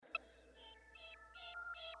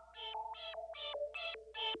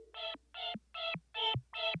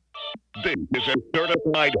This is a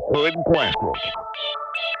certified hood classic.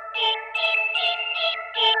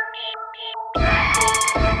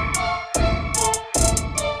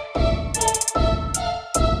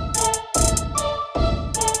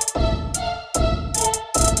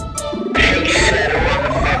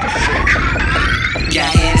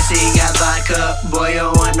 Got Hennessy, got vodka, boy, you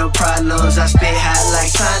don't want no problems. I spit hot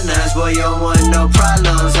like saunas, boy, you don't want no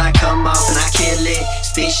problems. I come off and I kill it,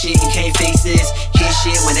 spit shit, you can't fix this. Hit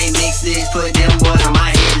shit when they mix this, put them boys on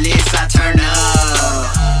my hit list. I turn up,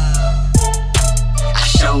 I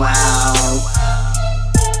show out.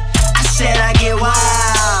 I said I get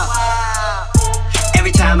wild,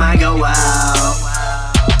 every time I go out.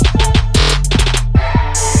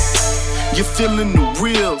 You're feeling the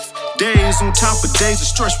real. Days on top of days of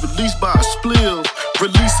stress released by a spliff.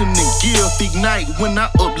 Releasing the gift, ignite when I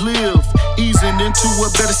uplift. Easing into a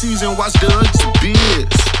better season, watch the biz.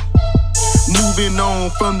 Moving on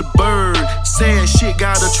from the bird. Sad shit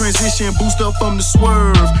got a transition, boost up from the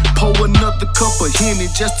swerve. Pour another cup of Henny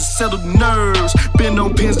just to settle the nerves. Been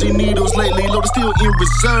on pins and needles lately, loaded still in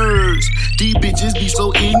reserves. These bitches be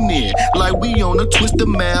so in it, like we on a twisted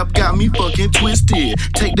map. Got me fucking twisted.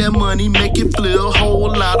 Take that money, make it flip, whole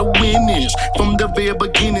lot of winnings. From the very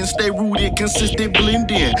beginning, stay rooted, consistent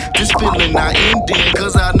blending. This feeling not ending,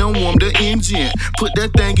 cause I done warm the engine. Put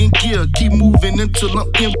that thing in gear, keep moving until I'm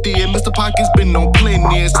empty. And Mr. Pocket's been on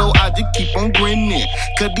plenty, so I just keep on grinning.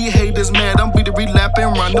 Cause these haters mad, I'm ready to relap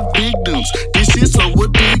and run the victims. This shit so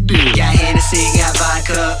addictive. Got Hennessy, got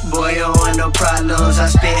vodka, boy, you don't want no problems. I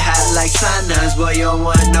spit hot like saunas, boy, you don't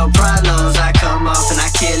want no problems. I come off and I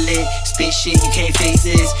kill it, spit shit, you can't fix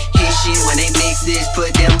this. Hit shit when they mix this,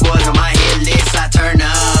 put them boys on my hit list. I turn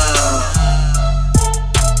up,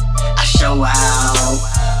 I show out.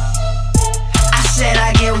 I said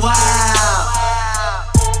I get wild,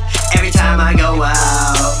 every time I go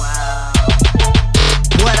out.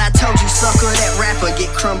 What I told you, sucker, that rapper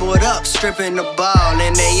get crumbled up, stripping the ball,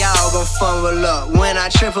 and they all gon' fumble up. When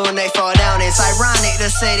I triple and they fall down, it's ironic to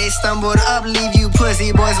say they stumbled up. Leave you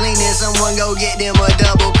pussy boys leaning, someone go get them a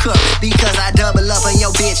double cup. Because I double up on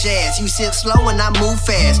your bitch ass. You sip slow and I move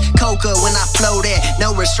fast. Coca when I flow that,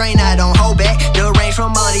 no restraint, I don't hold back. The range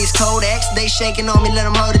from all these Kodaks, they shaking on me, let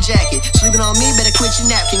them hold a jacket. Sleeping on me, better quit your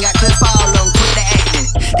napkin. Got clip all on, quit the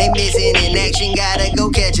acting. They missing in action, gotta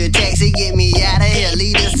go catch a taxi, get me out of here.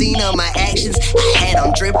 Leave the scene of my actions. I had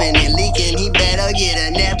him dripping and leaking, he better get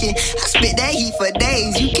a napkin. I spit that heat for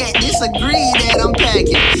days, you can't disagree that I'm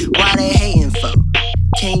packing. Why they hating for?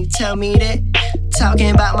 Can you tell me that?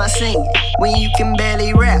 Talking about my singing, when you can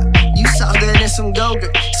barely rap. You softer than some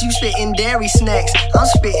Go-Gurt, so you spitting dairy snacks. I'm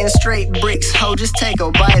spitting straight bricks, ho, just take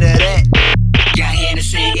a bite of that. Got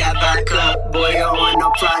Hennessy, got vodka, boy, you don't want no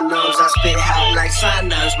problems. I spit hot like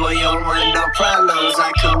saunas, boy, you don't want no problems.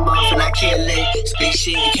 I come off and I kill it, spit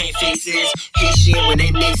shit, you can't fix this. Hit shit when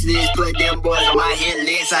they mix this, put them boys on my hit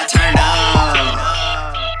list. I turn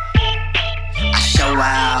up, I show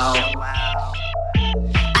out.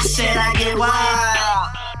 I said I get wild,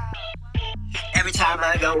 every time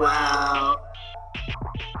I go out.